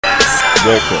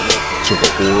Welcome to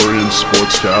the Orion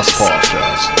Sportscast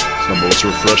Podcast, the most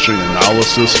refreshing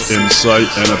analysis, insight,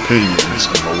 and opinions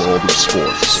in the world of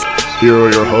sports. Here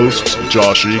are your hosts,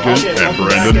 Josh Egan and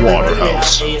Brandon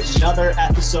Waterhouse. Another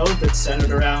episode that's centered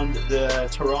around the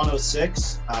Toronto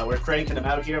Six. We're cranking them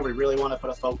out here. We really want to put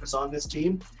a focus on this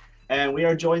team. And we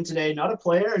are joined today, not a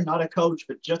player, not a coach,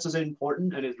 but just as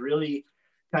important and is really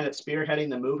kind of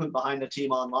spearheading the movement behind the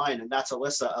team online. And that's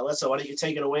Alyssa. Alyssa, why don't you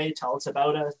take it away? Tell us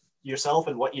about yourself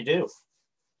and what you do.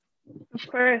 Of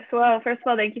course. Well, first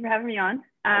of all, thank you for having me on.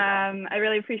 I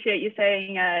really appreciate you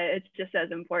saying it's just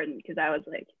as important, because I was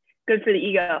like, good for the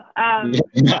ego.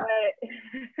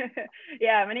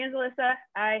 Yeah, my name is Alyssa.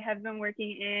 I have been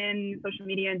working in social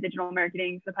media and digital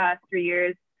marketing for the past 3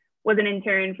 years. Was an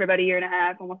intern for about a year and a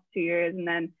half, almost 2 years. And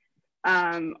then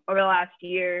over the last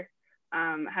year,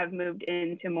 have moved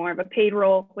into more of a paid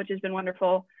role, which has been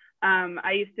wonderful.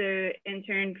 I used to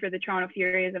intern for the Toronto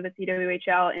Furies of the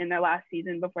CWHL in their last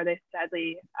season before they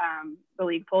sadly, the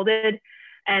league folded.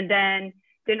 And then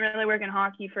didn't really work in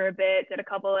hockey for a bit, did a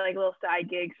couple of little side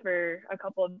gigs for a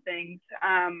couple of things.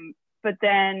 But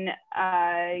then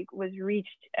I was reached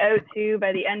out to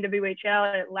by the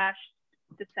NWHL last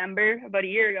December, about a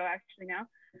year ago actually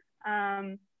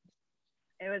now.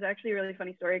 It was actually a really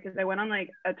funny story, because I went on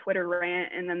a Twitter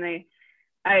rant, and then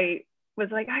I was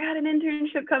like, I got an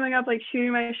internship coming up,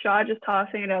 shooting my shot, just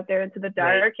tossing it out there into the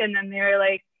dark. Right. And then they were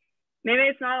like, maybe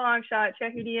it's not a long shot,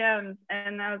 check your DMs.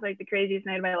 And that was the craziest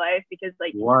night of my life, because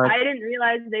I didn't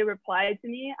realize they replied to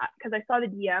me, because I saw the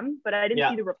DM, but I didn't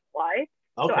see the reply.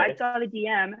 Okay. So I saw the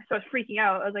DM, so I was freaking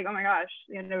out. I was like, oh my gosh,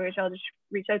 the NWHL just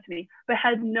reached out to me, but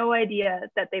had no idea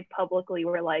that they publicly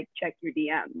were like, check your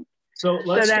DMs. So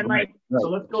let's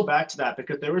go back to that,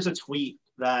 because there was a tweet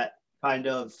that kind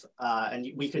of, and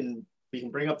we can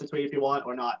bring up the tweet if you want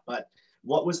or not, but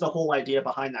what was the whole idea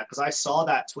behind that? Because I saw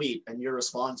that tweet and your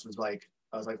response was I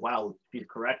was like, wow, be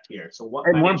correct here. So what?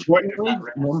 And more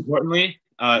importantly,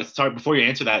 sorry, before you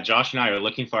answer that, Josh and I are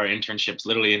looking for our internships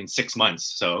literally in 6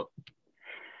 months. So.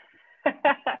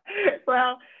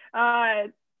 Well,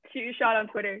 shoot your shot on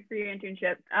Twitter for your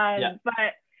internship.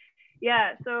 But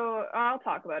yeah, so I'll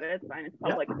talk about it. It's fine. It's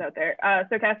public. It's out there.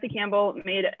 So Cassie Campbell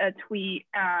made a tweet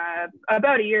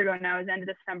about a year ago now. It was end of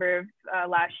December of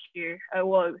last year.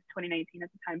 Well, it was 2019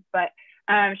 at the time. But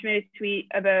she made a tweet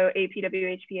about a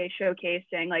PWHPA showcase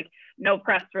saying, no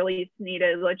press release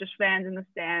needed, just fans in the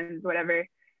stands, whatever.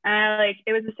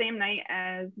 It was the same night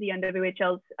as the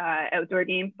NWHL's outdoor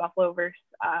game, Buffalo versus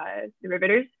the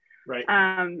Riveters. Right.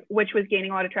 Which was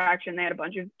gaining a lot of traction. They had a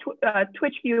bunch of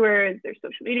Twitch viewers, their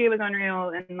social media was unreal,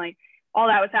 and all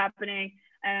that was happening.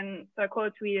 And so I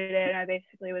quote tweeted it, and I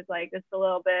basically was like, this is a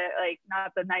little bit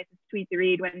not the nicest tweet to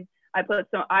read, when I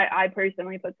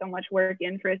personally put so much work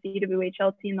in for a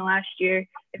CWHL team the last year,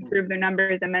 improved their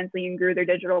numbers immensely, and grew their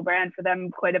digital brand for them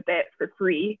quite a bit for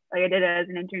free. I did it as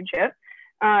an internship.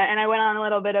 And I went on a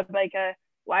little bit of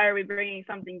why are we bringing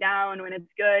something down when it's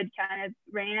good kind of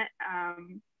rant.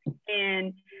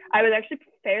 And I was actually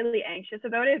fairly anxious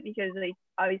about it, because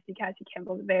obviously Cassie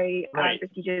Campbell is a very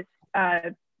prestigious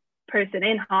person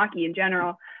in hockey in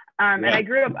general. And I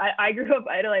grew up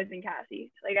idolizing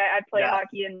Cassie. I played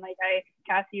hockey, and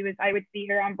I would see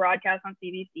her on broadcast on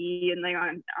CBC and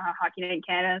on Hockey Night in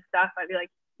Canada and stuff. I'd be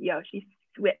like, yo, she's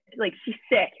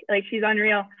sick. She's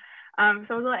unreal. So I was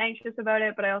a little anxious about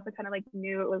it, but I also kind of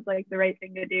knew it was the right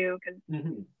thing to do,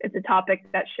 because it's a topic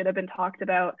that should have been talked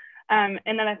about. And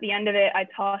then at the end of it, I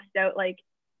tossed out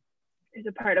there's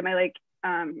a part of my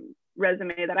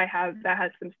resume that I have that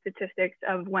has some statistics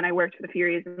of when I worked for the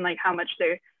Furies, and how much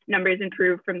their numbers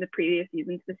improved from the previous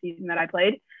season to the season that I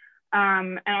played.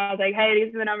 And I was like, hey,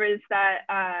 these are the numbers that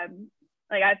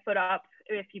I put up.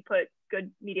 If you put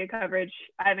good media coverage,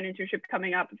 I have an internship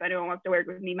coming up. If anyone wants to work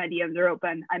with me, my DMs are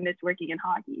open. I miss working in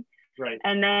hockey. Right.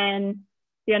 And then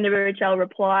the NWHL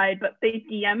replied, but they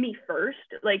DM me first.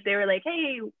 They were like,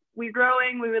 hey, we're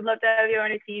growing. We would love to have you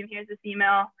on a team. Here's this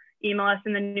email. Email us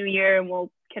in the new year, and we'll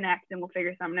connect and we'll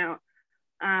figure something out.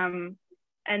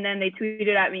 And then they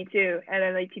tweeted at me too.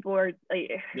 And then people were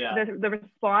the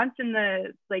response and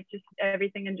the just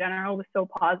everything in general was so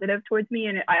positive towards me.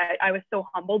 And I was so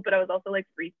humbled, but I was also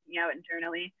freaking out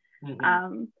internally. So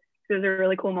it was a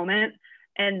really cool moment.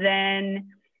 And then,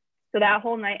 so that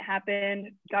whole night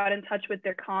happened, got in touch with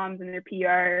their comms and their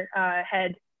PR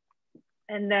head.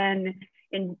 And then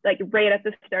right at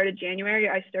the start of January,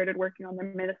 I started working on the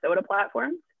Minnesota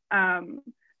platform.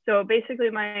 So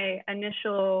basically my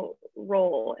initial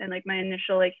role and my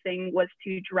initial thing was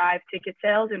to drive ticket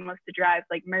sales, and was to drive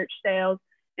merch sales,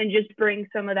 and just bring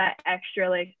some of that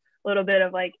extra little bit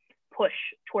of push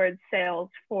towards sales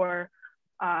for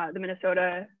the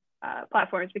Minnesota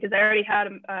platforms, because I already had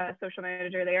a social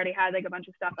manager. They already had like a bunch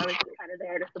of stuff I was just kind of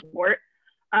there to support,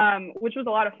 which was a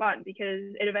lot of fun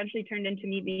because it eventually turned into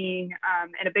me being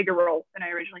in a bigger role than I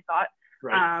originally thought.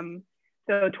 Right.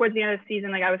 So towards the end of the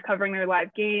season, like I was covering their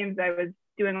live games. I was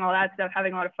doing all that stuff,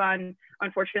 having a lot of fun.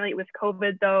 Unfortunately, it was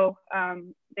COVID though.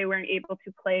 They weren't able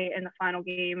to play in the final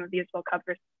game of the USL Cup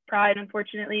versus Pride,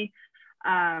 unfortunately.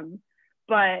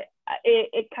 But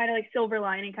it kind of like silver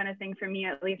lining kind of thing for me,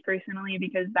 at least personally,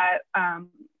 because that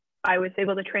I was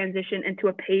able to transition into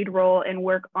a paid role and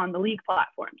work on the league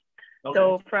platforms. Okay.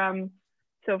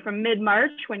 So from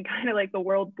mid-March, when kind of like the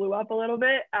world blew up a little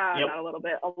bit, not a little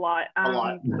bit, a lot.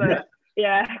 But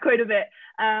yeah, quite a bit.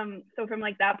 So from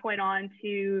like that point on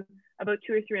to about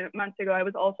 2 or 3 months ago, I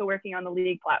was also working on the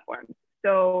league platforms.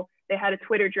 So they had a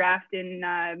Twitter draft in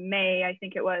May, I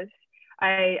think it was.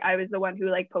 I was the one who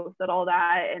like posted all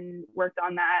that and worked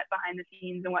on that behind the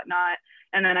scenes and whatnot.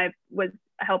 And then I was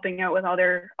helping out with all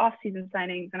their off-season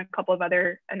signings and a couple of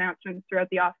other announcements throughout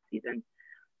the off-season.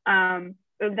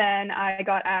 Then I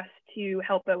got asked to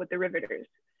help out with the Riveters.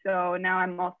 So now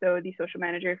I'm also the social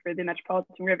manager for the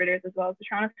Metropolitan Riveters as well as the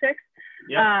Toronto Six.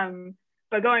 Yep.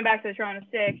 But going back to the Toronto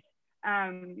Six,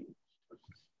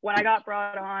 when I got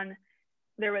brought on,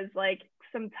 there was like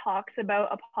some talks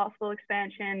about a possible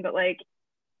expansion, but like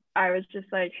I was just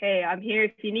like, hey, I'm here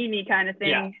if you need me kind of thing.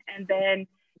 Yeah. And then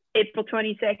April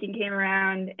 22nd came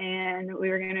around and we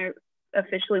were going to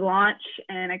officially launch,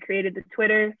 and I created the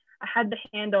Twitter. I had the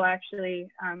handle actually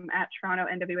at Toronto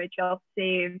NWHL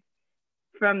saved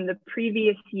from the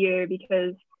previous year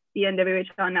because the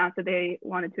NWHL announced that they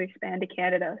wanted to expand to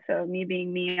Canada. So me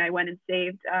being me, I went and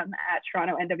saved at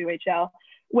Toronto NWHL.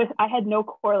 I had no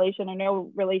correlation or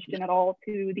no relation at all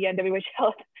to the NWHL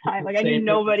at the time. Like I knew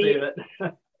nobody.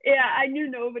 Yeah, I knew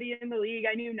nobody in the league.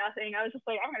 I knew nothing. I was just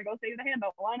like, I'm gonna go save the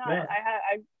handle. Why not?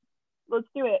 Yeah. Let's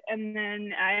do it. And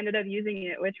then I ended up using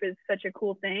it, which was such a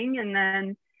cool thing. And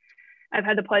then I've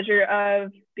had the pleasure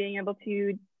of being able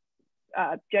to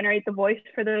generate the voice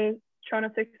for the Toronto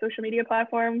Six social media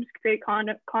platforms, create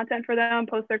content for them,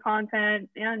 post their content,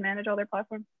 and manage all their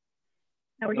platforms.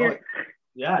 Now we're here.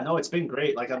 Yeah, no, it's been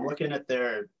great. Like I'm looking at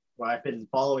I've been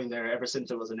following there ever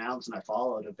since it was announced, and I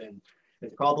followed.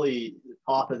 It's probably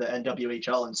top of the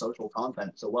NWHL in social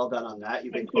content. So well done on that.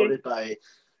 You've been quoted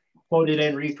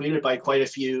and retweeted by quite a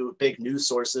few big news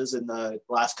sources in the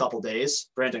last couple days.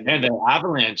 Brandon. And the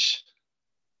Avalanche.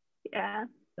 Yeah.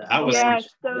 That was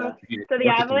so the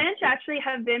Avalanche actually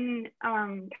have been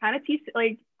kind of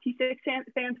T6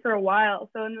 fans for a while.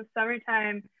 So in the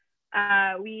summertime,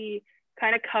 we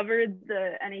kind of covered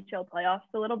the NHL playoffs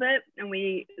a little bit, and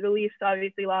the Leafs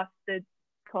obviously lost to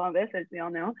Columbus, as we all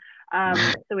know.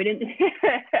 So we didn't.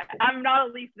 I'm not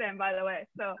a Leafs fan, by the way.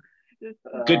 So just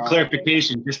good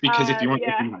clarification, just because if you want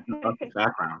to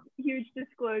background. Huge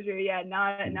disclosure, yeah,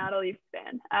 not a Leafs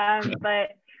fan.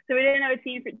 But so we didn't have a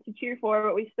team to cheer for,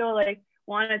 but we still like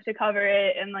wanted to cover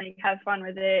it and like have fun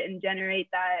with it and generate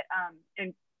that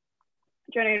and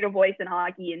generate a voice in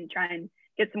hockey and try and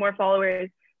get some more followers.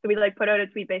 So we like put out a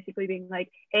tweet basically being like,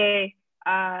 hey,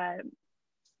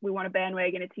 we want to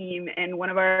bandwagon a team, and one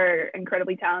of our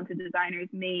incredibly talented designers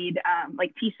made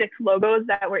like T6 logos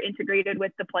that were integrated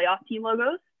with the playoff team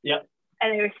logos. Yep.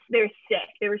 And they were sick.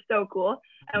 They were so cool.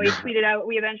 And we tweeted out,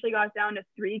 we eventually got down to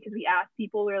 3 because we asked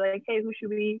people, we were like, hey, who should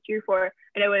we cheer for?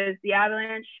 And it was the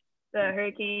Avalanche, the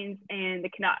Hurricanes, and the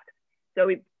Canucks. So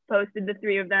we posted the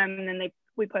 3 of them, and then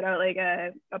we put out like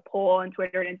a poll on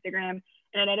Twitter and Instagram,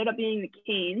 and it ended up being the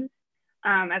Canes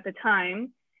at the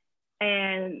time.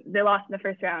 And they lost in the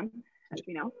first round, as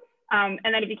you know. And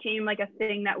then it became like a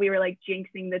thing that we were like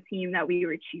jinxing the team that we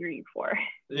were cheering for.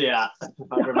 Yeah,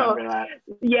 I remember that.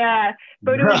 Yeah,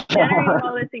 but it was generating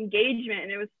all this engagement,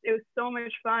 and it was so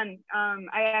much fun.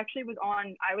 I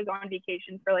was on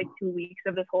vacation for like 2 weeks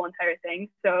of this whole entire thing.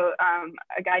 So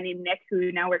a guy named Nick,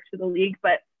 who now works for the league,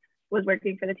 but was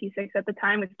working for the T6 at the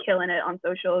time, was killing it on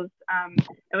socials. And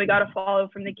we got a follow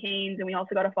from the Canes, and we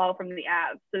also got a follow from the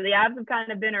Avs. So the Avs have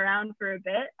kind of been around for a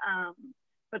bit.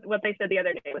 But what they said the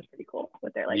other day was pretty cool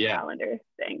with their calendar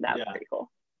thing. That was pretty cool.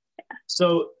 Yeah.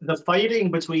 So the fighting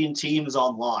between teams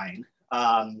online,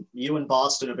 you and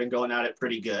Boston have been going at it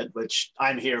pretty good, which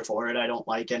I'm here for it. I don't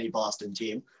like any Boston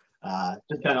team.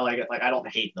 Just kind of like I don't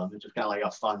hate them. It's just kind of like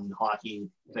a fun hockey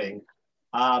thing.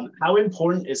 How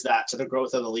important is that to the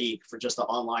growth of the league for just the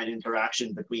online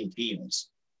interaction between teams?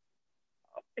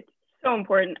 It's so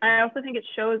important. I also think it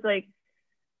shows like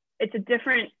it's a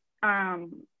different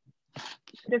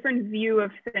different view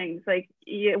of things. Like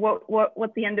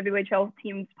what the NWHL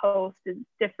teams post is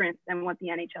different than what the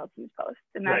NHL teams post,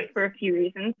 and that's for a few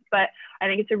reasons. But I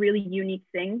think it's a really unique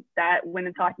thing that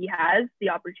women's hockey has the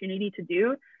opportunity to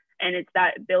do, and it's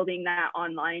that building that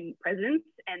online presence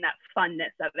and that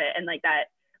funness of it, and like that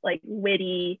like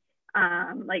witty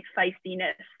like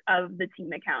feistiness of the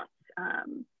team accounts.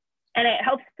 And it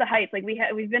helps the hype. Like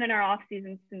we've been in our off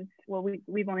season since, well,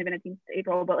 we've only been a team since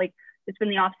April, but like it's been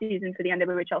the off season for the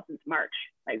NWHL since March.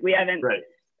 Like we haven't,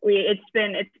 it's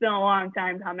been a long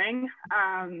time coming.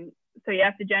 So you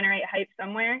have to generate hype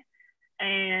somewhere,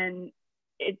 and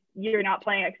you're not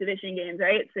playing exhibition games,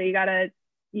 right? So you gotta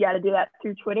do that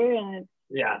through Twitter, and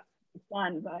it's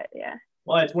fun, but yeah.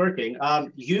 Well, it's working.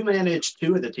 You manage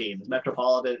two of the teams,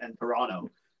 Metropolitan and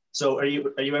Toronto. So are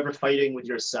you ever fighting with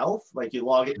yourself? Like you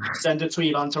send a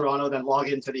tweet on Toronto, then log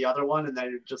into the other one, and then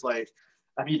you're just like,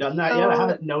 have you done that yet? I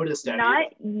haven't noticed any.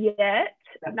 Not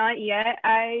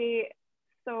yet.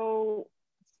 So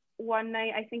one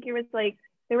night, I think it was like,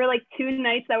 there were like 2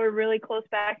 nights that were really close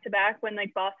back to back when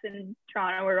like Boston and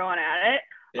Toronto were going at it.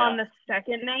 Yeah. On the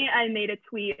second night, I made a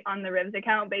tweet on the Rivs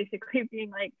account basically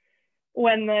being like,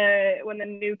 when the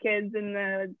new kids and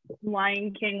the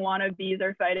Lion King wannabes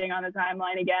are fighting on the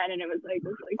timeline again, and it was like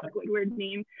this like Squidward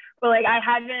meme. But like I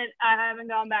haven't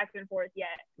gone back and forth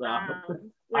yet.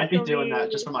 I'd be doing that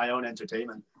just for my own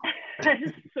entertainment.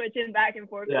 Just switching back and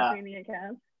forth between the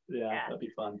accounts. Yeah, that'd be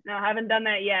fun. No, I haven't done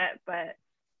that yet, but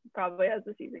probably as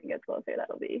the season gets closer,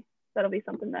 that'll be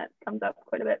something that comes up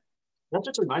quite a bit. That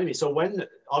just reminded me. So when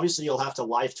obviously you'll have to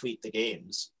live tweet the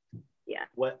games. Yeah.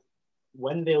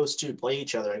 When those two play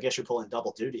each other, I guess you're pulling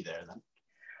double duty there then.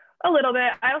 A little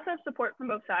bit. I also have support from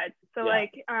both sides. So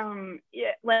like I'm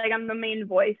the main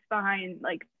voice behind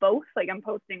like both. Like I'm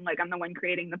posting, like I'm the one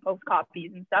creating the post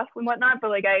copies and stuff and whatnot. But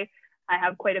like I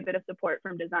have quite a bit of support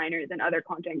from designers and other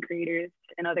content creators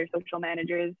and other social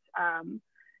managers and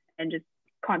just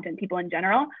content people in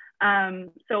general. So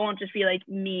it won't just be like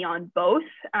me on both.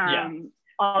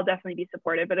 I'll definitely be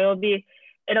supportive, but it'll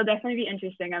definitely be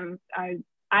interesting.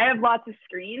 I have lots of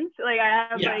screens. Like I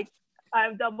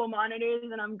have double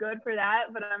monitors, and I'm good for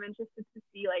that. But I'm interested to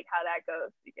see like how that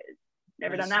goes because I've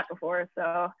never done that before.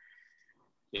 So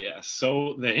yeah.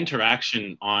 So the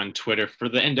interaction on Twitter for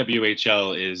the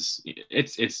NWHL is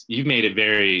it's you've made it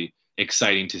very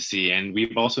exciting to see, and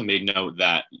we've also made note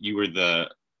that you ran the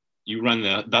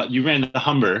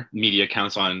Humber media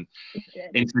accounts on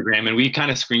Instagram, and we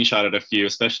kind of screenshotted a few,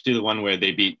 especially the one where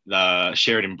they beat the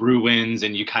Sheridan Bruins,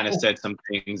 and you kind of said some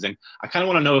things, and I kind of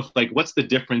want to know if like what's the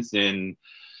difference in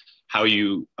how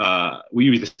you were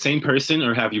you the same person,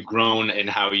 or have you grown in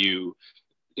how you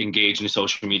engage in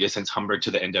social media since Humber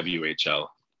to the NWHL?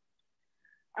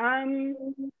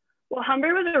 Well,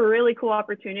 Humber was a really cool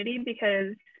opportunity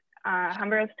because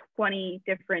Humber has 20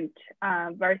 different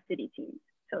varsity teams.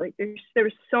 So like there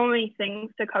were so many things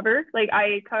to cover. Like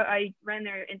I ran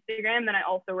their Instagram, then I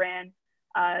also ran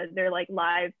their like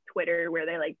live Twitter where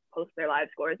they like post their live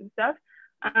scores and stuff.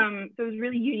 So it was a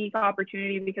really unique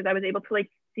opportunity because I was able to like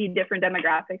see different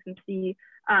demographics and see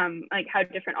like how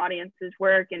different audiences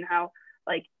work and how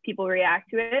like people react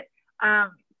to it.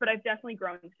 But I've definitely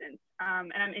grown since.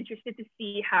 And I'm interested to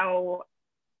see how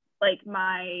like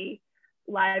my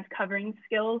live covering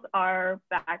skills are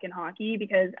back in hockey,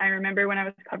 because I remember when I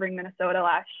was covering Minnesota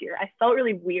last year, I felt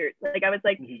really weird. Like I was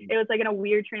like, it was like in a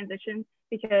weird transition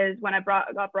because when I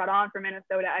got brought on for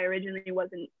Minnesota, I originally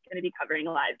wasn't going to be covering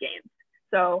live games.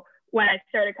 So when I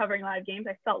started covering live games,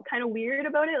 I felt kind of weird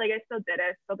about it. Like I still did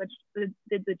it, still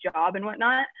did the job and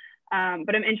whatnot.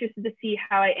 But I'm interested to see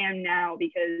how I am now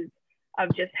because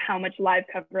of just how much live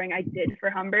covering I did for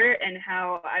Humber and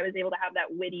how I was able to have that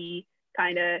witty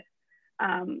kind of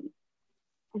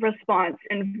response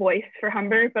and voice for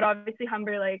Humber. But obviously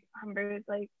Humber is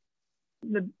like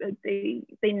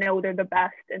they know they're the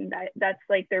best, and that's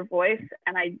like their voice,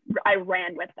 and I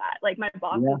ran with that. Like my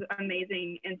boss was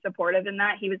amazing and supportive in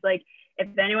that. He was like,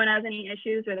 if anyone has any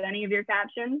issues with any of your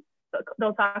captions,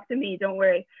 they'll talk to me, don't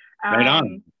worry. Right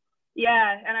on.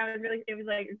 Yeah, and it was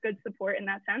like good support in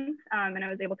that sense, and I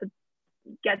was able to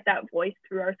get that voice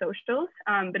through our socials.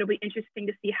 But it'll be interesting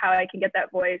to see how I can get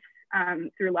that voice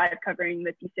through live covering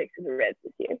the T6 and the Reds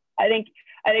this year. I think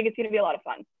it's going to be a lot of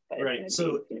fun. Right.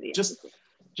 So just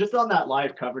on that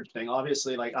live coverage thing,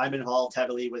 obviously, like I'm involved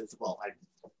heavily with,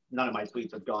 none of my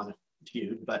tweets have gone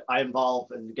viewed, but I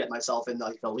involve and get myself in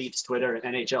like the Leafs Twitter,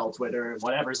 NHL Twitter,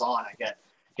 whatever's on, I get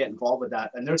involved with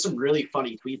that. And there's some really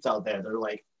funny tweets out there. They're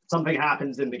like, something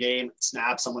happens in the game,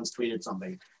 snap, someone's tweeted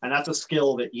something. And that's a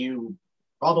skill that you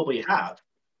probably have,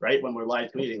 right? When we're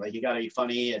live tweeting, like you got to be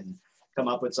funny and come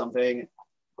up with something.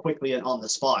 quickly and on the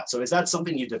spot. So is that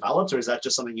something you developed, or is that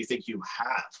just something you think you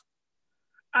have?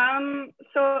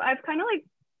 So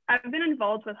I've been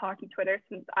involved with hockey Twitter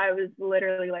since I was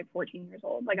literally like 14 years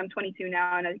old. Like I'm 22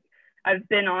 now, and I've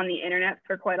been on the internet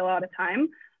for quite a lot of time.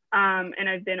 And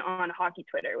I've been on hockey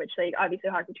Twitter, which like obviously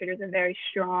hockey Twitter is a very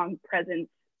strong presence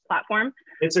platform.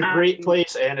 It's a great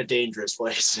place and a dangerous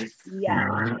place.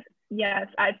 Yes.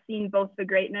 I've seen both the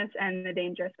greatness and the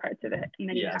dangerous parts of it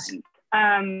many times.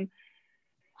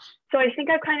 So I think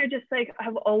I've kind of just like,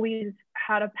 I've always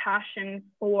had a passion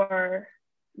for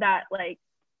that like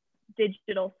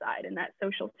digital side and that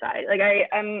social side. Like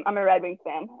I'm a Red Wings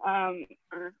fan,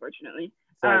 unfortunately.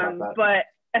 But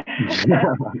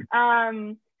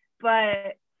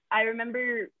I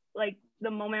remember like the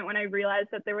moment when I realized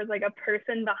that there was like a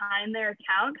person behind their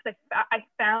account, because I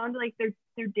found like their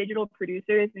digital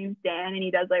producer. His name's Dan, and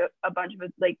he does like a bunch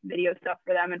of like video stuff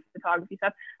for them and photography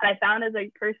stuff. And I found his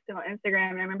like personal Instagram,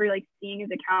 and I remember like seeing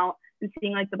his account and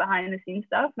seeing like the behind the scenes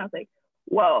stuff, and I was like,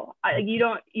 whoa,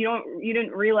 you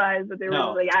didn't realize that there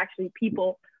was like actually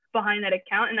people behind that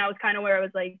account. And that was kind of where I was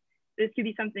like, this could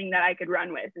be something that I could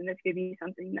run with, and this could be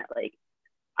something that like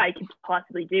I could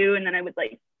possibly do. And then I would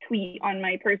like tweet on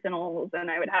my personals, and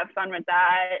I would have fun with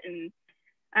that. And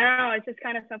I don't know, it's just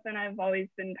kind of something I've always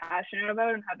been passionate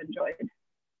about and have enjoyed.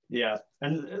 Yeah.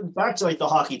 And back to like the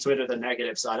hockey Twitter, the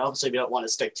negative side, obviously we don't want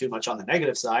to stick too much on the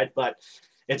negative side, but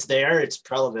it's there, it's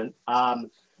prevalent.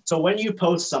 So when you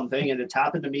post something, and it's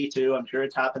happened to me too, I'm sure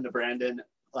it's happened to Brandon.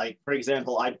 Like, for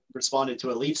example, I responded to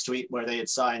a Leafs tweet where they had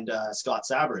signed Scott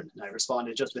Sabourin, and I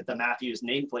responded just with the Matthews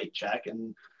nameplate check,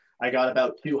 and I got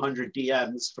about 200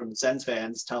 DMs from Sens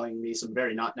fans telling me some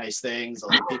very not nice things,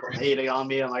 like people hating on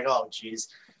me. I'm like, oh, geez.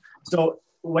 So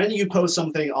when you post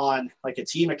something on like a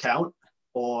team account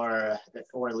or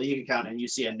a league account and you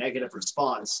see a negative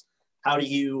response, how do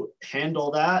you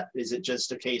handle that? Is it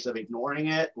just a case of ignoring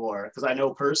it? Or, because I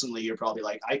know personally you're probably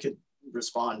like, I could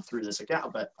respond through this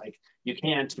account, but like you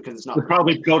can't because it's not. There's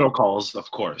probably protocols,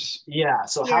 of course. Yeah.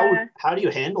 So how do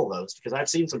you handle those? Because I've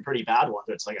seen some pretty bad ones.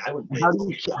 It's like I wouldn't. How do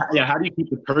you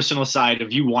keep the personal side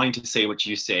of you wanting to say what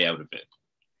you say out of it?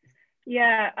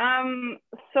 Yeah.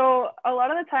 So a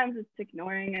lot of the times it's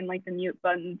ignoring, and like the mute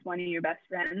button's one of your best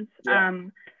friends. Yeah.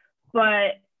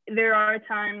 But there are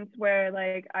times where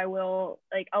like I will,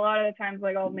 like a lot of the times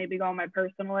like I'll maybe go on my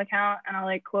personal account and I'll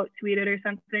like quote tweet it or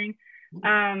something.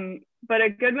 But a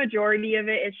good majority of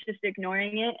it is just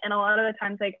ignoring it. And a lot of the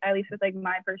times, like at least with like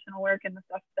my personal work and the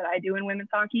stuff that I do in women's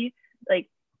hockey, like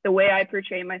the way I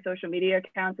portray my social media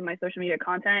accounts and my social media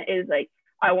content is like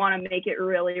I want to make it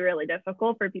really, really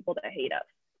difficult for people to hate us.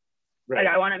 Right.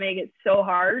 Like I want to make it so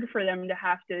hard for them to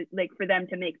have to for them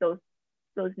to make those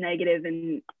negative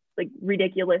and like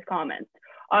ridiculous comments.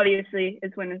 Obviously,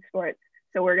 it's women's sports,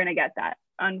 so we're gonna get that.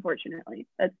 Unfortunately,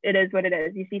 it is what it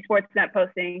is. You see Sportsnet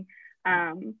posting.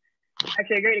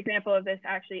 Actually, a great example of this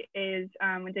actually is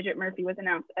when Digit Murphy was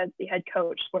announced as the head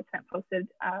coach. Sportsnet posted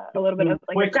a little bit of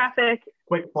like a graphic.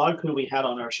 Quick plug, who we had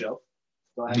on our show.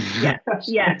 Go ahead.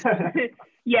 Yes.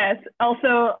 Yes.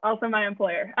 Also my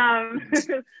employer.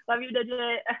 Love you,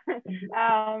 Digit.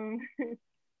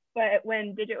 But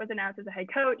when Digit was announced as a head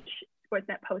coach,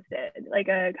 Sportsnet posted like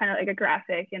a kind of like a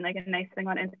graphic and like a nice thing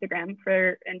on Instagram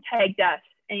and tagged us,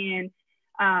 and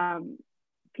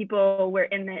people were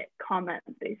in the comments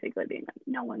basically being like,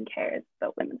 no one cares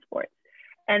about women's sports.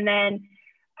 And I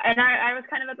was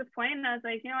kind of at this point, and I was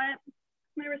like, you know what,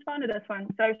 I'm gonna respond to this one.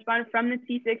 So I responded from the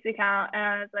T6 account, and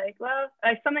I was like, well,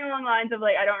 something along the lines of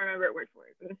like, I don't remember it word for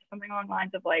word, but it was something along the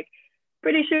lines of like,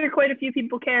 pretty sure quite a few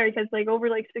people care because like over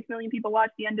like 6 million people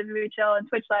watched the NWHL on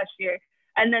Twitch last year.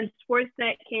 And then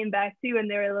Sportsnet came back too, and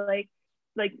they were like,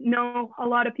 no, a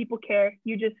lot of people care.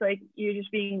 You're just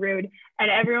being rude. And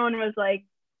everyone was like,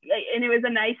 and it was a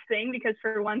nice thing because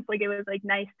for once, like it was like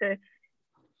nice to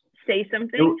say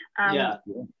something.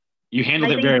 You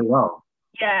handled it very well.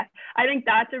 Yeah, I think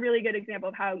that's a really good example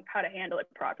of how to handle it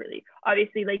properly.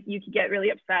 Obviously, like you could get really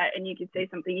upset and you could say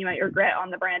something you might regret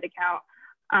on the brand account,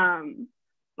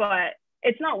 but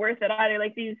it's not worth it either.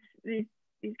 Like these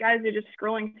guys are just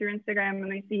scrolling through Instagram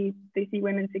and they see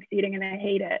women succeeding and they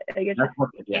hate it. Like it's just,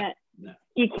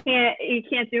 you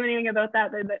can't do anything about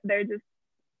that. They're just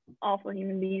awful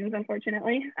human beings,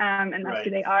 unfortunately, and that's right.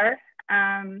 who they are.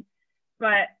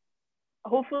 But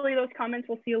hopefully those comments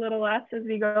we'll see a little less as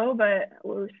we go, but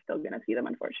we're still going to see them,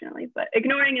 unfortunately. But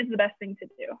ignoring is the best thing to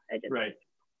do. I just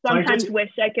sometimes wish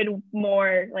I could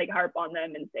more like harp on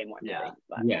them and say more things.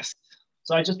 But. Yes.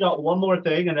 So I just got one more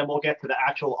thing, and then we'll get to the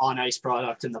actual on-ice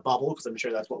product in the bubble, because I'm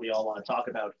sure that's what we all want to talk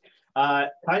about.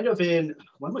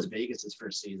 When was Vegas's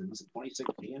first season? Was it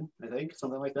 2016, I think?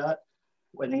 Something like that?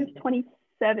 I think it's 2017.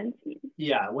 2017.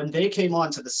 Yeah, when they came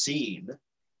onto the scene,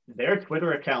 their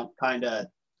Twitter account kind of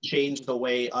changed the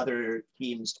way other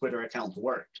teams' Twitter accounts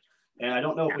worked. And I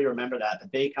don't know if we remember that,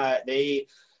 but they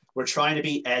were trying to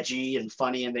be edgy and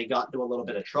funny, and they got into a little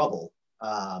bit of trouble.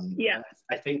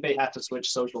 I think they had to switch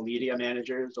social media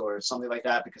managers or something like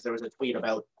that, because there was a tweet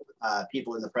about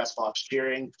people in the press box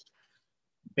cheering.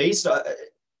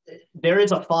 There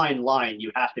is a fine line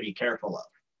you have to be careful of,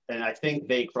 and I think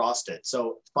they crossed it.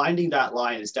 So finding that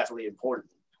line is definitely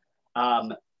important.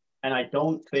 And I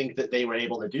don't think that they were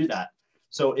able to do that.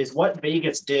 So is what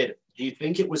Vegas did, do you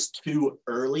think it was too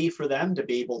early for them to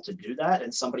be able to do that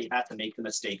and somebody had to make the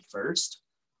mistake first?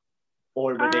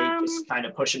 Or were they just kind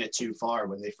of pushing it too far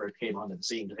when they first came onto the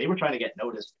scene? Because they were trying to get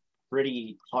noticed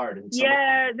pretty hard. And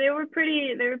they were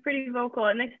pretty vocal,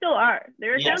 and they still are.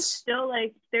 Their account's still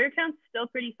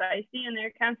pretty feisty, and their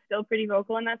account's still pretty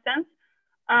vocal in that sense.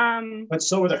 But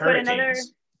so were the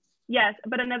Hurricanes.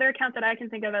 But another account that I can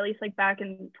think of, at least like back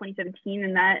in 2017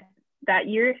 and that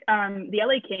year, the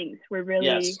LA Kings were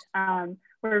really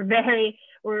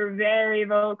were very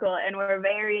vocal, and we're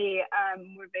very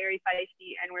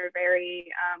feisty, and we're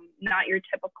very not your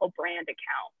typical brand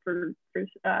account for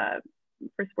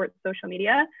sports social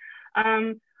media.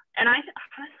 And I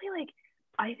honestly,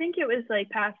 I think it was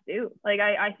past due.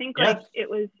 I think it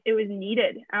was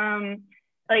needed.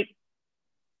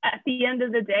 At the end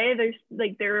of the day,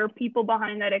 there are people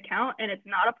behind that account, and it's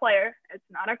not a player, it's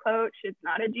not a coach, it's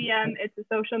not a GM, it's a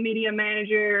social media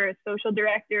manager, a social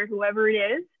director, whoever it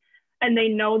is, and they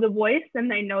know the voice and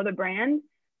they know the brand,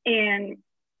 and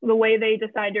the way they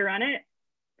decide to run it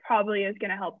probably is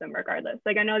going to help them regardless.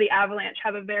 I know the Avalanche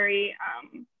have a very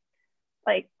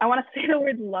I want to say the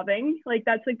word loving,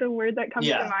 that's the word that comes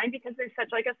to mind, because they're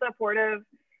such a supportive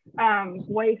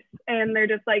voice, and they're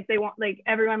just they want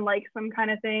everyone likes them kind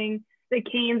of thing. The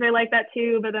Canes are like that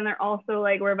too, but then they're also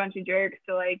we're a bunch of jerks,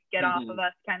 so get off of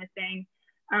us kind of thing.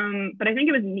 But I think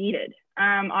it was needed.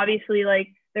 Obviously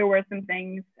there were some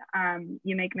things,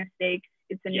 you make mistakes,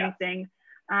 it's a new thing.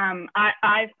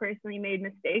 I've personally made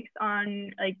mistakes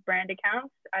on brand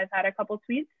accounts. I've had a couple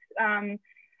tweets,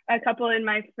 a couple in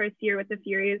my first year with the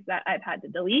Furies that I've had to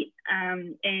delete.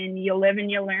 And you live and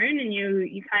you learn, and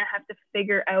you kind of have to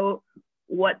figure out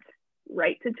what's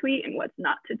right to tweet and what's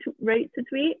not right to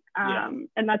tweet. And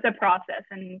that's a process.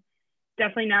 And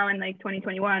definitely now in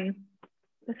 2021,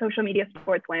 the social media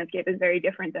sports landscape is very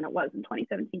different than it was in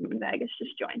 2017 when Vegas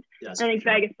just joined. I think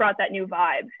Vegas brought that new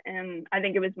vibe, and I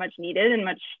think it was much needed and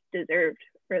much deserved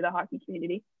for the hockey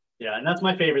community. Yeah, and that's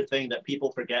my favorite thing, that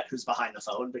people forget who's behind the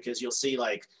phone, because you'll see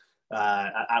I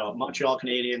don't know, Montreal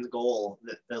Canadiens goal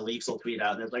that the Leafs will tweet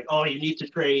out. There's oh, you need to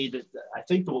trade. I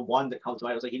think the one that comes to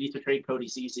mind was you need to trade Cody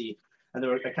Ceci. And the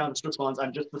account responds,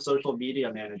 "I'm just the social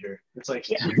media manager." It's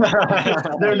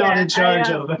they're not in charge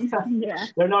of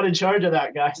they're not in charge of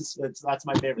that, guys. That's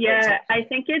my favorite. Yeah, I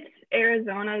think it's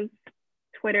Arizona's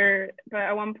Twitter, but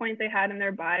at one point they had in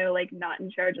their bio not in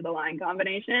charge of the line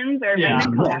combinations, or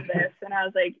Columbus, and I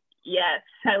was yes,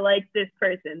 I like this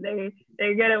person.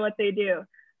 They're good at what they do.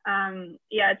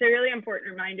 It's a really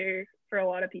important reminder for a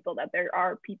lot of people that there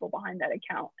are people behind that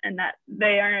account, and that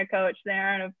they aren't a coach, they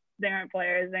aren't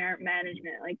players, they aren't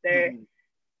management.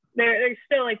 They're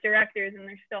still directors, and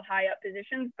they're still high up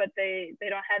positions, but they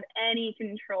don't have any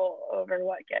control over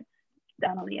what gets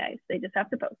done on the ice. They just have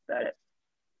to post about it.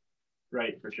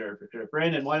 Right, for sure.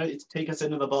 Brandon, why don't you take us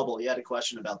into the bubble? You had a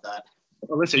question about that.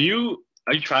 Alyssa,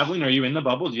 are you traveling? Are you in the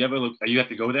bubble? Do you have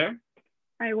to go there?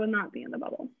 I will not be in the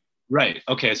bubble. Right.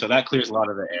 Okay. So that clears a lot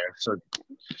of the air. So,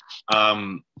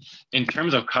 in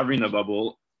terms of covering the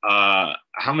bubble, how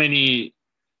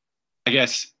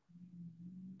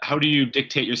do you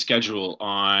dictate your schedule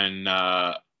on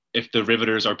if the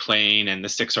Riveters are playing and the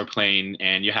Six are playing,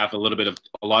 and you have a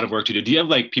lot of work to do? Do you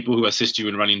have people who assist you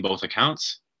in running both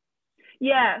accounts?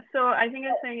 Yeah. So I think I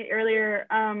was saying it earlier.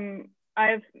 I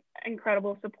have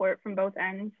incredible support from both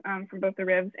ends, from both the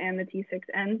Rivs and the T6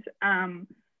 ends.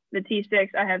 The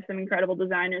T6, I have some incredible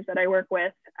designers that I work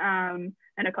with, and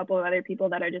a couple of other people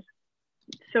that are just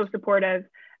so supportive.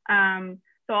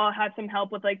 So I'll have some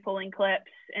help with pulling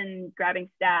clips and grabbing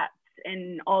stats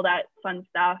and all that fun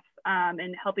stuff,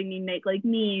 and helping me make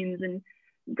memes and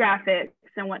graphics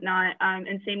and whatnot.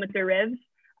 And same with the Rivs.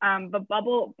 But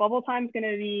bubble time's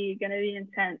gonna be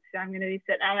intense. I'm gonna be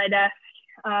sitting at my desk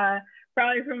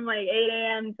probably from 8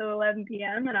 a.m. to 11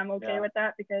 p.m. and I'm okay with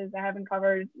that, because I haven't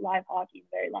covered live hockey in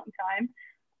a very long time.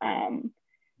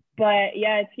 But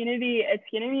yeah, it's gonna be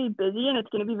busy, and it's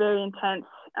gonna be very intense.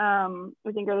 I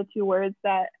think are the two words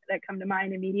that come to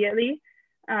mind immediately.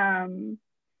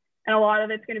 And a lot of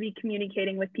it's going to be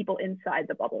communicating with people inside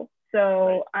the bubble.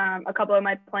 So a couple of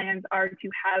my plans are to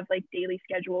have like daily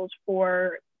schedules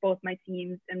for both my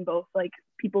teams and both like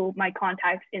people, my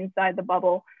contacts inside the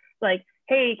bubble. Like,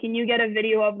 hey, can you get a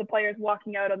video of the players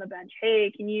walking out on the bench?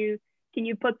 Hey, can you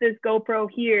put this GoPro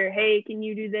here? Hey, can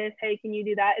you do this? Hey, can you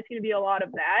do that? It's going to be a lot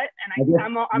of that. And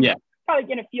I'm probably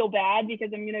going to feel bad because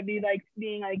I'm going to be like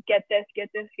being like, get this.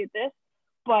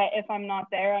 But if I'm not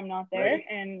there, I'm not there. Right.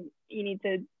 And you need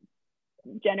to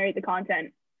generate the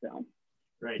content. So.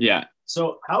 Right. Yeah.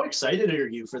 So how excited are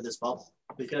you for this bubble?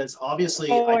 Because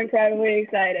obviously, incredibly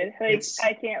excited. Like,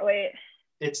 I can't wait.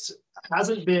 It's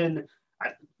hasn't been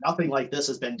nothing like this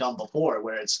has been done before,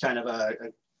 where it's kind of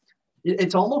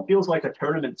it almost feels like a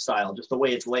tournament style, just the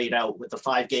way it's laid out with the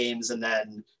 5 games and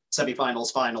then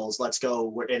semifinals, finals. Let's go.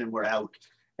 We're in and we're out.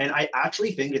 And I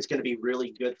actually think it's going to be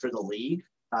really good for the league,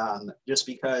 just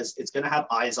because it's going to have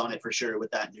eyes on it for sure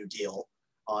with that new deal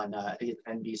on I think it's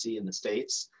NBC in the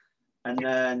States. And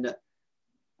then,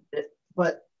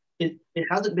 but it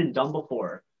hasn't been done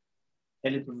before,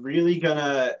 and it's really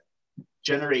gonna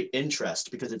generate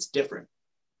interest because it's different.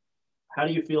 How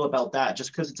do you feel about that?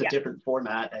 Just because it's a different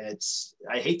format, and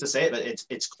I hate to say it, but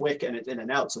it's quick and it's in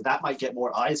and out, so that might get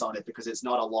more eyes on it because it's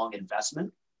not a long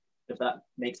investment. If that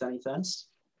makes any sense.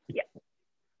 Yeah.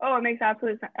 Oh, it makes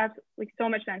absolutely so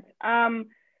much sense.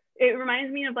 It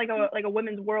reminds me of like a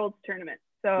women's worlds tournament.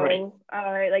 So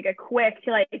like a quick,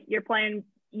 like you're playing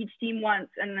each team once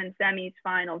and then semis,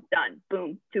 finals, done,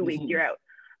 boom, 2 weeks, you're out.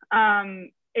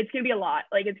 It's going to be a lot.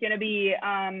 Like it's going to be,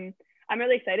 I'm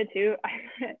really excited too.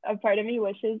 A part of me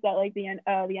wishes that like the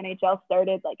NHL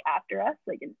started like after us,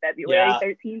 like in February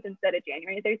 13th instead of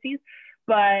January 13th,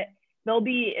 but they'll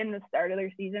be in the start of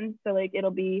their season. So like,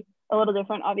 it'll be a little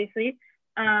different, obviously.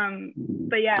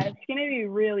 But yeah, it's going to be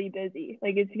really busy.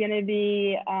 Like it's going to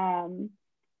be,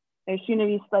 there's going to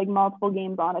be like multiple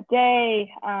games on a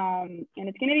day, and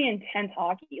it's going to be intense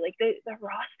hockey. Like the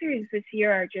rosters this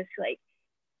year are just like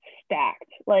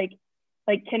stacked. Like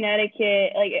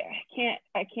Connecticut, like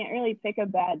I can't really pick a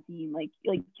bad team.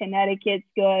 Like Connecticut's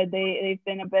good. They've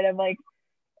been a bit of like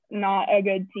not a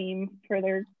good team for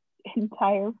their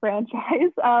entire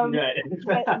franchise.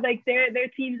 But like their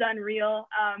team's unreal.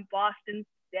 Boston's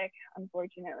sick,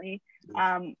 unfortunately.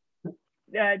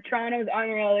 Toronto's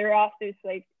unreal. Their roster's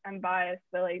like, I'm biased,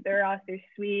 but like their roster's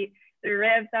sweet. The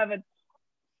Revs have a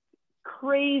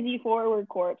crazy forward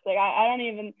corps. Like I don't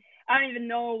even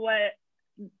know what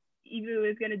Evu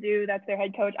is gonna do. That's their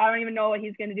head coach. I don't even know what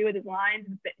he's gonna do with his lines.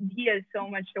 But he has so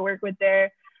much to work with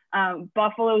there.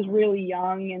 Buffalo's really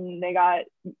young and they got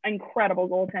incredible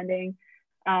goaltending.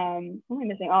 What am I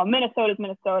missing? Oh, Minnesota's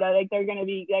Minnesota. Like they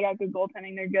got good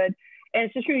goaltending. They're good, and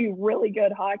it's just gonna be really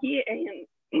good hockey. And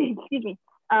excuse me,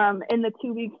 in the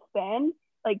 2 week span,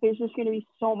 like there's just going to be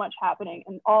so much happening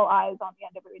and all eyes on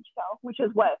the NWHL, which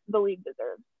is what the league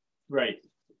deserves. Right.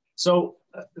 So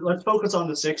let's focus on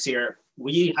the 6 here.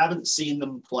 We haven't seen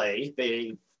them play.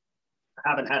 They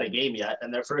haven't had a game yet,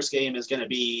 and their first game is going to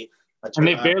be and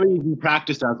they barely even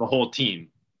practiced as a whole team.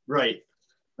 Right.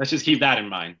 Let's just keep that in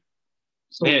mind.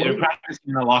 So they're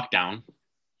practicing a lockdown.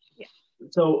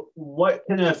 So what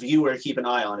can a viewer keep an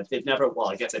eye on if they've never, well,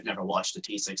 I guess they've never watched a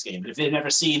T6 game, but if they've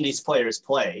never seen these players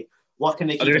play, what can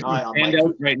they keep an eye on?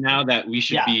 Standouts right now that we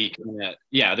should be,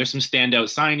 there's some standout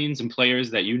signings and players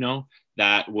that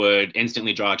that would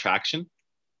instantly draw attraction.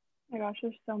 Oh my gosh,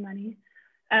 there's so many.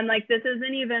 And like, this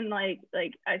isn't even like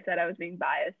I said, I was being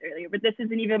biased earlier, but this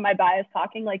isn't even my bias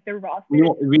talking, like the roster.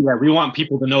 We want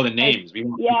people to know the names. The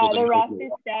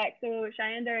roster's stacked. So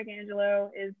Cheyenne Darragangelo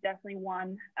is definitely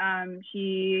one.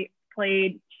 She's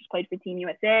played for Team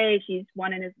USA. She's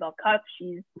won an Isabel Cup.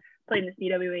 She's played in the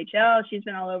CWHL. She's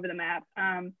been all over the map.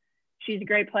 She's a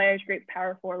great player. She's a great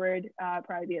power forward,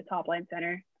 probably be a top line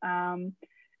center. And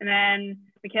then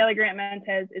Michaela Grant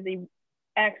Mentes is a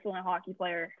excellent hockey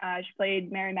player. She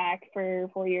played Merrimack for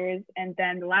 4 years, and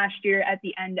then last year at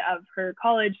the end of her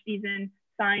college season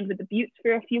signed with the Buttes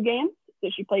for a few games. So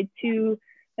she played two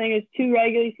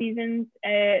regular season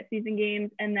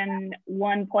games and then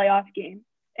 1 playoff game,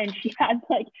 and she had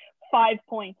like 5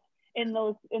 points in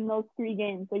those 3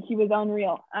 games. Like she was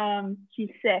unreal.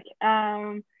 She's sick.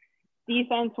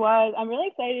 Defense wise, I'm really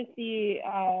excited to see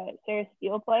Sarah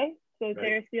Steele play. So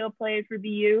Sarah Steele played for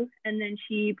BU, and then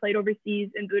she played overseas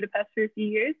in Budapest for a few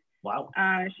years. Wow.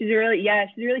 She's a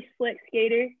really slick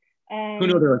skater. Who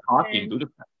knew there was hockey in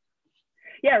Budapest?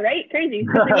 Yeah, right? Crazy.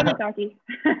 Women's hockey.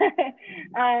 So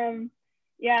I'm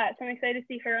excited to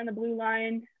see her on the blue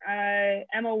line.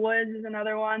 Emma Woods is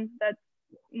another one that's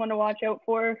one to watch out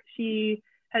for. She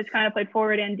has kind of played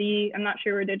forward and D. I'm not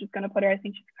sure where they're just going to put her. I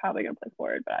think she's probably going to play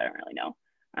forward, but I don't really know.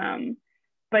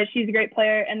 But she's a great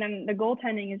player. And then the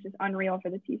goaltending is just unreal for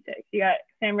the T6. You got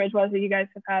Sam Ridgewell, who you guys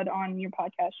have had on your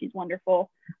podcast. She's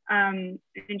wonderful. And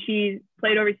she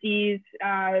played overseas,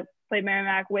 played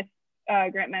Merrimack with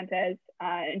Grant Mentes,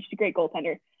 and she's a great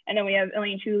goaltender. And then we have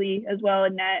Elaine Chuli as well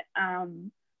in net,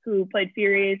 who played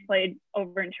Furies, played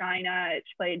over in China.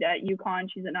 She played at UConn.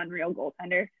 She's an unreal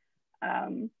goaltender.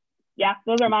 Yeah,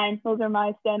 those are mine. Those are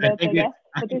my standouts, I guess.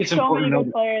 But there's so many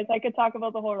good players. I could talk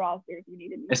about the whole roster if you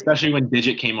needed me. Especially when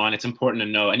Digit came on, it's important to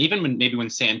know. And even when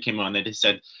Sam came on, they just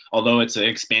said, although it's an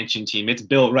expansion team, it's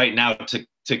built right now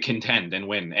to contend and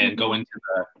win and go into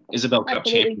the Isabel Cup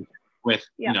championship with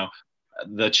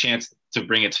the chance to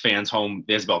bring its fans home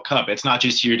the Isabel Cup. It's not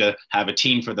just here to have a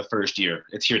team for the first year.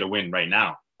 It's here to win right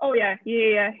now. Oh, yeah.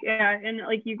 And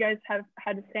like you guys have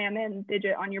had Sam and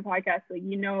Digit on your podcast, like,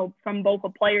 from both a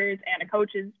player's and a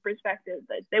coach's perspective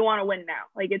that they want to win now.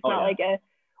 Like, it's not like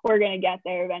we're going to get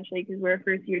there eventually because we're a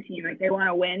first-year team. Like, they want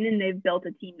to win, and they've built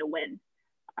a team to win.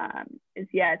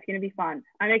 It's going to be fun.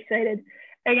 I'm excited.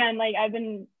 Again, like, I've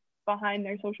been behind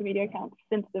their social media accounts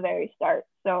since the very start.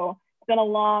 So it's been a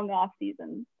long off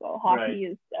season. So hockey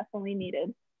is definitely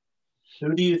needed.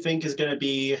 Who do you think is going to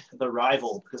be the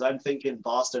rival? Because I'm thinking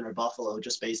Boston or Buffalo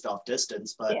just based off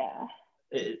distance, but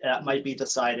that might be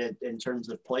decided in terms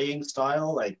of playing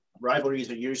style. Like, rivalries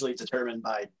are usually determined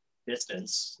by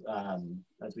distance,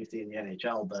 as we see in the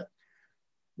NHL. But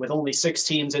with only 6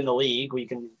 teams in the league, we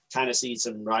can kind of see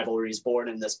some rivalries born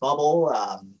in this bubble.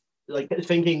 Like,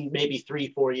 thinking maybe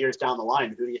 3-4 years down the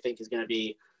line, who do you think is going to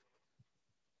be,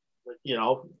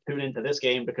 tune into this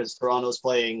game because Toronto's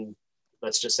playing,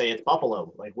 let's just say it's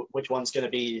Buffalo. Like, which one's going to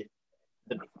be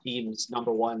the team's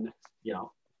number one,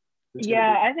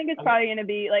 I think it's probably going to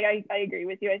be, like, I agree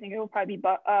with you. I think it will probably be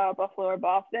Buffalo or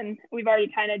Boston. We've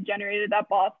already kind of generated that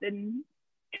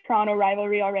Boston-Toronto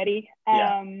rivalry already.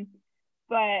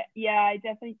 But, I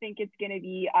definitely think it's going to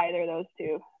be either of those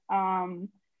two.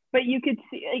 But you could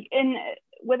see, like,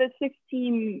 with a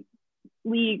 6-team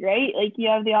league, right? Like, you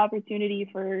have the opportunity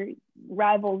for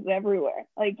rivals everywhere.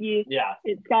 Like,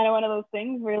 it's kind of one of those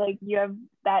things where, like, you have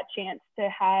that chance to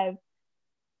have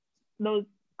those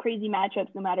crazy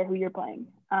matchups no matter who you're playing.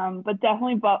 But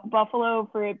definitely Buffalo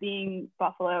for it being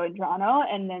Buffalo and Toronto,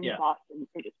 and then Boston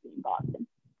for just being Boston.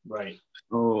 Right.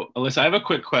 So, Alyssa, I have a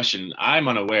quick question. I'm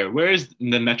unaware. Where is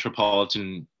the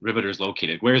Metropolitan Riveters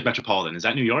located? Where is Metropolitan? Is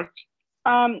that New York?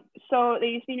 So they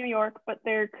used to be New York, but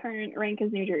their current rank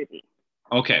is New Jersey.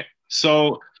 Okay.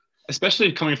 So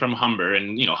especially coming from Humber,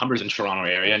 and Humber's in Toronto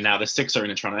area, and now the 6 are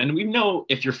in Toronto. And we know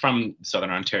if you're from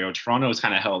Southern Ontario, Toronto is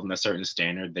kind of held in a certain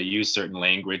standard. They use certain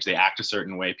language, they act a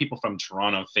certain way. People from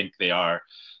Toronto think they are,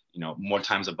 more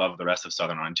times above the rest of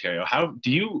Southern Ontario. How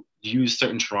do you use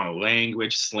certain Toronto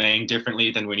language, slang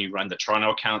differently than when you run the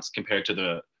Toronto accounts compared to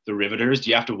the Riveters? Do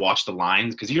you have to watch the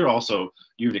lines? Because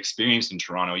you've experienced in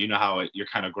Toronto, how you're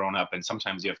kind of grown up, and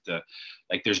sometimes you have to,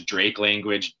 like, there's Drake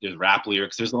language, there's rap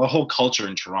lyrics, there's a whole culture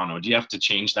in Toronto. Do you have to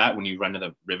change that when you run to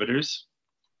the Riveters?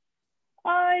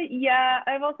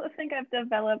 I've also think I've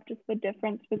developed just the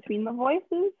difference between the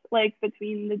voices, like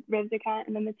between the Rivs account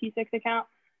and then the T6 account.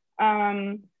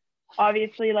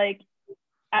 Obviously, like,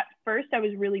 at first I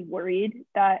was really worried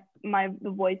that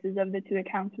the voices of the 2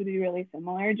 accounts would be really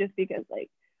similar, just because, like,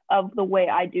 of the way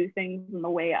I do things and the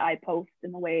way I post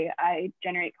and the way I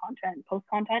generate content, post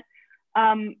content.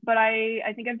 But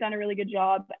I think I've done a really good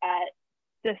job at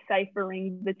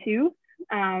deciphering the 2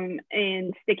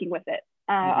 and sticking with it.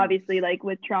 Obviously, like,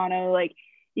 with Toronto, like,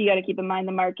 you got to keep in mind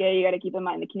the market, you got to keep in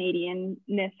mind the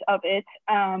Canadian-ness of it.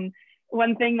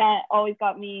 One thing that always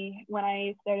got me when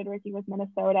I started working with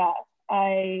Minnesota,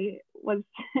 I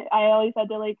always had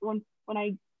to, like, when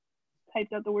I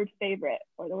typed out the word favorite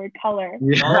or the word color,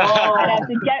 I'd have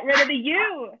to get rid of the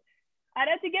U. I'd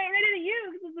have to get rid of the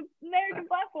U because it's an American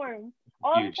platform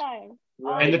all the time.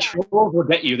 And the trolls will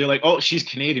get you. They're like, oh, she's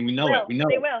Canadian. We know it. We know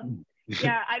they it. will.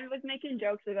 Yeah, I was making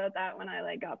jokes about that when I,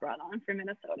 like, got brought on for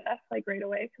Minnesota, like, right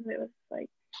away, because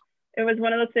it was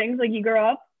one of those things, like, you grow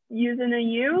up using a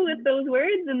U with those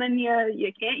words and then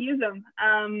you can't use them.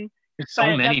 There's so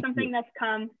many. That's something that's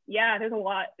come. Yeah, there's a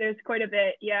lot. There's quite a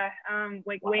bit. Yeah,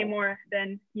 way more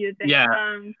than you'd think. Yeah.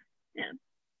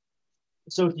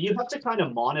 So do you have to kind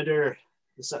of monitor?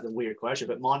 This is a weird question,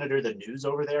 but monitor the news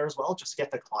over there as well, just to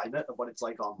get the climate of what it's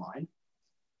like online.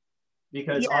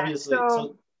 Because obviously,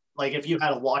 so like, if you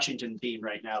had a Washington team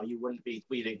right now, you wouldn't be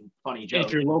tweeting funny jokes.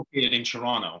 If you're located in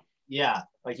Toronto. Yeah,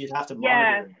 like, you'd have to monitor.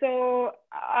 Yeah, so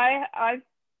I'm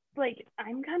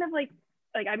kind of, like,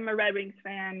 like I'm a Red Wings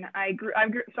fan.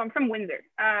 So I'm from Windsor.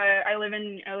 I live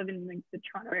in like the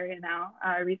Toronto area now.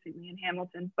 Recently in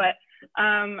Hamilton, but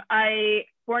I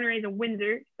born and raised in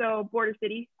Windsor, so border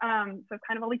city. So I've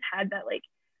kind of always had that like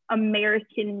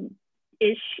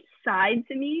American-ish side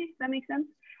to me. If that makes sense.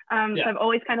 So I've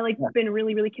always kind of like been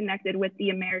really, really connected with the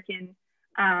American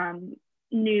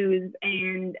news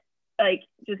and like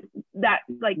just that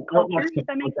like culture. If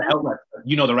that makes sense.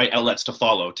 You know the right outlets to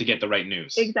follow to get the right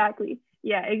news. Exactly.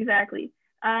 Yeah, exactly.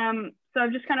 So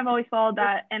I've just kind of always followed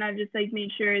that, and I've just like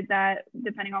made sure that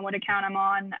depending on what account I'm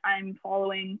on, I'm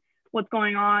following what's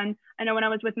going on. I know when I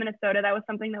was with Minnesota, that was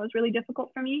something that was really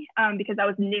difficult for me because that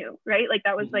was new, right? Like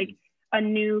that was like a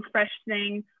new, fresh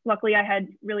thing. Luckily, I had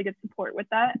really good support with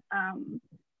that.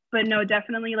 But no,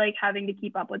 definitely like having to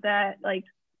keep up with that, like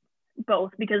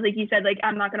both, because like you said, like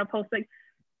I'm not gonna post like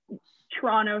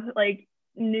Toronto like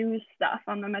news stuff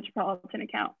on the Metropolitan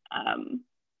account.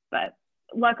 But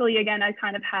luckily, again, I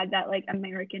kind of had that like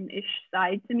American-ish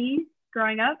side to me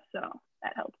growing up, so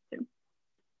that helps too.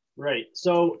 Right.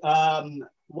 So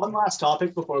one last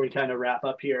topic before we kind of wrap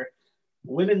up here.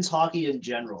 Women's hockey in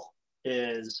general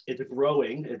it's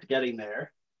growing, it's getting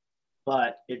there,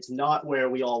 but it's not where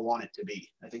we all want it to be.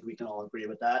 I think we can all agree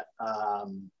with that.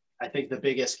 I think the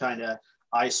biggest kind of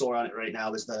eyesore on it right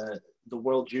now is the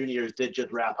World Juniors did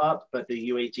just wrap up, but the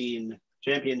U18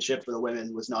 championship for the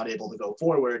women was not able to go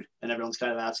forward. And everyone's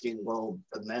kind of asking, well,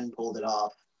 the men pulled it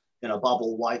off in a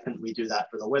bubble. Why couldn't we do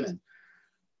that for the women?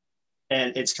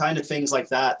 And it's kind of things like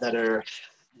that are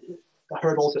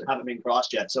hurdles that haven't been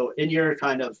crossed yet. So in your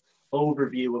kind of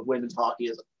overview of women's hockey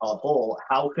as a whole,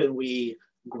 how can we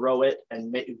grow it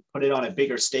and put it on a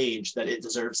bigger stage that it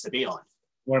deserves to be on?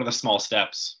 What are the small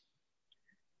steps?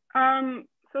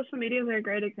 Social media is a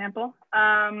great example.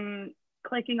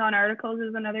 Clicking on articles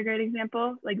is another great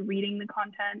example, like reading the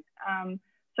content.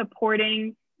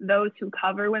 Supporting those who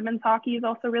cover women's hockey is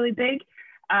also really big.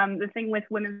 The thing with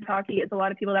women's hockey is a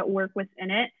lot of people that work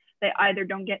within it, they either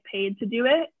don't get paid to do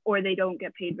it or they don't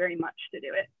get paid very much to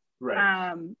do it.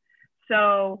 Right.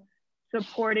 So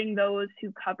supporting those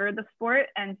who cover the sport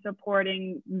and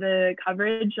supporting the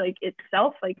coverage like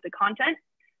itself, like the content,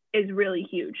 is really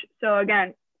huge. So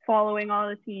again, following all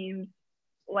the teams,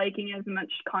 liking as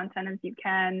much content as you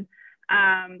can.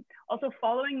 Also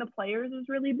following the players is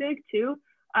really big too.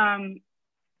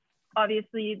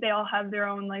 Obviously they all have their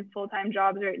own like full-time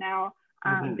jobs right now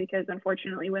because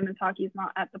unfortunately women's hockey is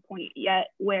not at the point yet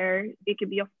where it could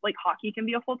be like hockey can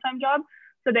be a full-time job.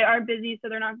 So they are busy, so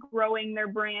they're not growing their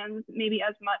brands maybe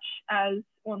as much as,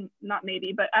 well, not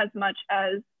maybe, but as much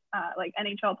as like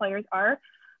NHL players are.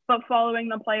 But following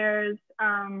the players,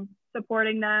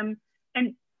 supporting them,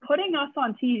 and putting us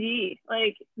on TV.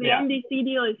 Like the NBC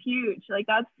deal is huge. Like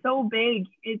that's so big.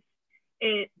 It's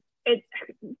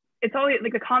always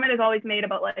like the comment is always made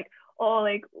about like, oh,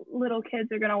 like little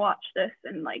kids are gonna watch this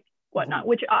and like whatnot.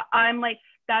 Which I'm like,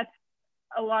 that's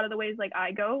a lot of the ways like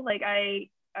I go. Like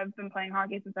I've been playing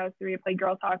hockey since I was 3. I played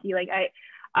girls hockey. Like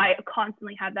I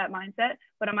constantly have that mindset,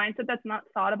 but a mindset that's not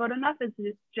thought about enough is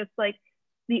just like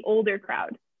the older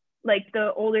crowd. Like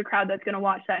the older crowd that's going to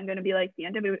watch that and going to be like the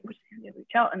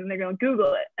NWHL, and then they're going to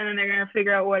Google it and then they're going to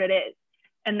figure out what it is.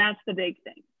 And that's the big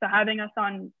thing. So having us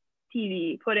on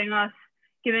TV, giving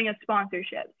us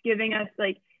sponsorships, giving us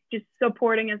like just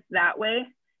supporting us that way.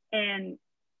 And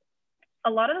a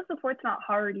lot of the support's not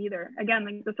hard either. Again,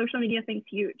 like the social media thing's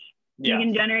huge. You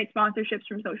can generate sponsorships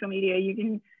from social media. You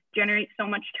can generate so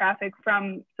much traffic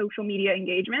from social media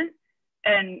engagement.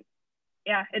 And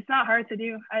yeah, it's not hard to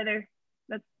do either.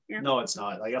 No, it's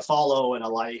not. Like a follow and a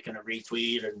like and a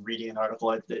retweet and reading an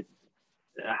article.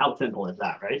 How simple is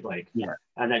that, right? Like,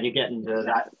 and then you get into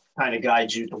that kind of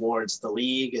guides you towards the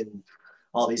league and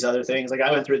all these other things. Like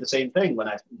I went through the same thing when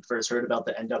I first heard about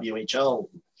the NWHL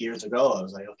years ago. I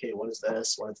was like, okay, what is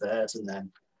this? What is this? And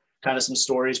then kind of some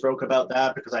stories broke about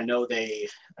that because I know I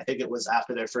think it was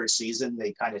after their first season,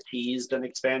 they kind of teased an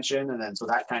expansion. And then, so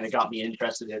that kind of got me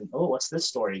interested in, oh, what's this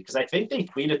story? Because I think they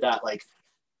tweeted that like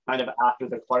kind of after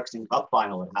the Clarkson Cup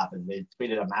final had happened. They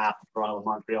tweeted a map of Toronto and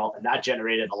Montreal, and that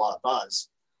generated a lot of buzz.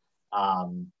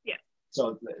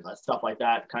 So stuff like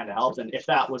that kind of helped. And if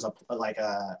that was a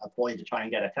ploy to try and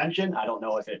get attention, I don't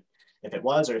know if it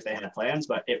was or if they had plans,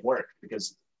 but it worked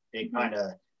because it kind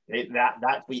of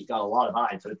that tweet got a lot of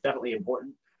eyes. So it's definitely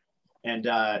important. And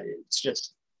it's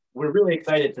just we're really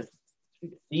excited to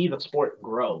see the sport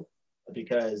grow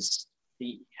because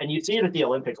and you see it at the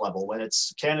Olympic level when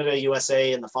it's Canada,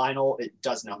 USA in the final, it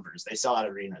does numbers. They sell out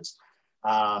arenas.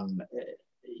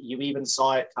 You even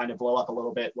saw it kind of blow up a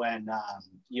little bit when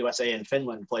USA and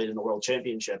Finland played in the World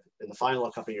Championship in the final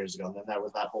a couple of years ago. And then there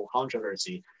was that whole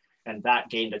controversy. and that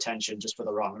gained attention just for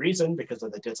the wrong reason because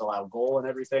of the disallowed goal and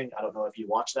everything. I don't know if you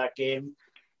watched that game.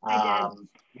 I did.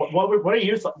 What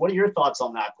are your thoughts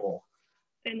on that goal?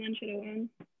 Finland should have won.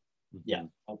 Yeah,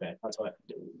 okay, that's what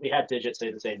we had. Digit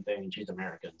say the same thing, and she's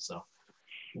American, so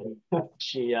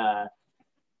she yeah,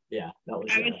 that was.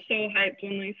 I was so hyped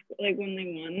when they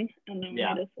won, and then when they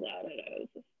disallowed it, I was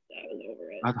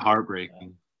over it. That's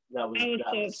heartbreaking. I was so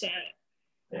upset.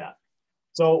 Yeah.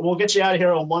 So we'll get you out of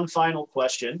here on one final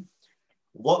question.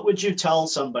 What would you tell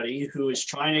somebody who is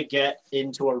trying to get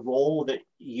into a role that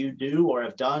you do or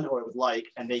have done or would like,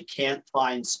 and they can't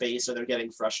find space or they're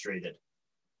getting frustrated?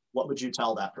 What would you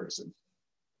tell that person?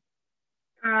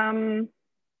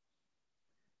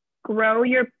 Grow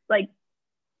your,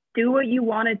 do what you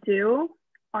want to do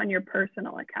on your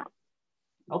personal account.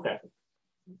 Okay.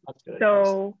 That's good.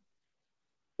 So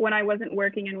when I wasn't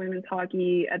working in women's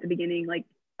hockey at the beginning,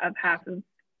 of half of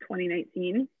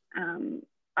 2019,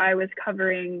 I was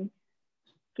covering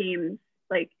games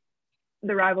like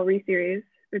the rivalry series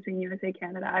between USA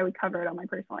Canada. I would cover it on my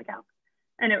personal account,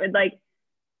 and it would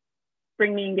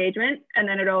bring me engagement, and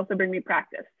then it'd also bring me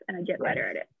practice, and I'd get better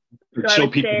at it. So show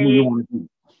people who you want to be.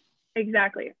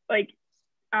 Exactly.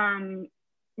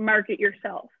 Market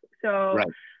yourself. So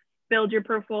build your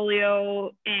portfolio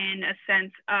in a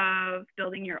sense of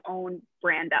building your own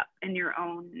brand up and your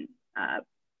own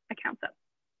accounts up.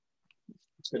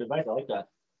 That's good advice. I like that.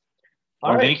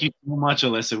 Well, thank you so much,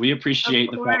 Alyssa. We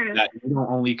appreciate the fact that you don't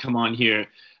only come on here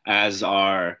as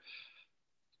our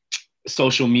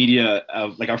social media,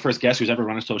 our first guest who's ever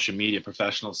run a social media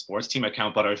professional sports team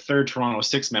account, but our third Toronto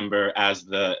 6 member as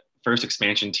the first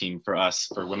expansion team for us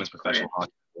for women's professional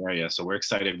hockey area. So we're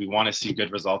excited. We want to see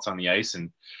good results on the ice.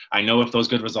 And I know if those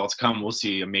good results come, we'll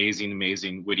see amazing,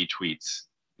 amazing witty tweets.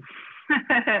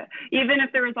 Even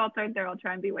if the results aren't there, I'll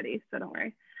try and be witty. So don't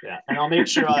worry. Yeah, and I'll make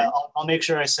sure I'll make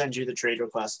sure I send you the trade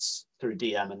requests through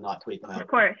DM and not tweet them out. Of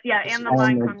course, yeah, and the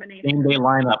line combination. Same day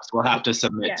lineups we'll have to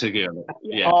submit together.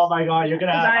 Yeah. Oh my God, you're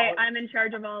gonna have. I'm in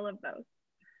charge of all of those.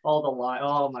 All the line.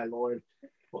 Oh my Lord.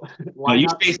 No, you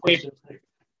stay safe.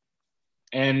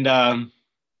 And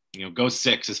go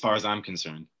 6 as far as I'm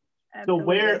concerned.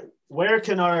 Absolutely. So where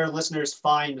can our listeners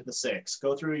find the 6?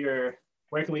 Go through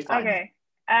where can we find it?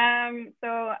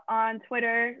 So on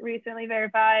Twitter, recently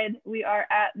verified, we are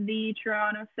at the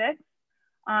Toronto 6.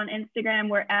 On Instagram,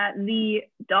 we're at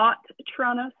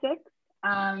the.Toronto6.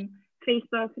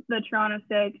 Facebook, the Toronto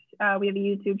 6. We have a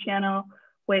YouTube channel,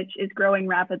 which is growing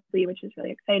rapidly, which is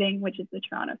really exciting, which is the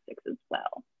Toronto 6 as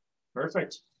well.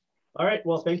 Perfect. All right.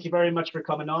 Well, thank you very much for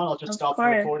coming on. I'll just stop the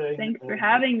recording. Thanks for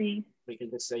having me. We can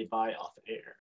just say bye off air.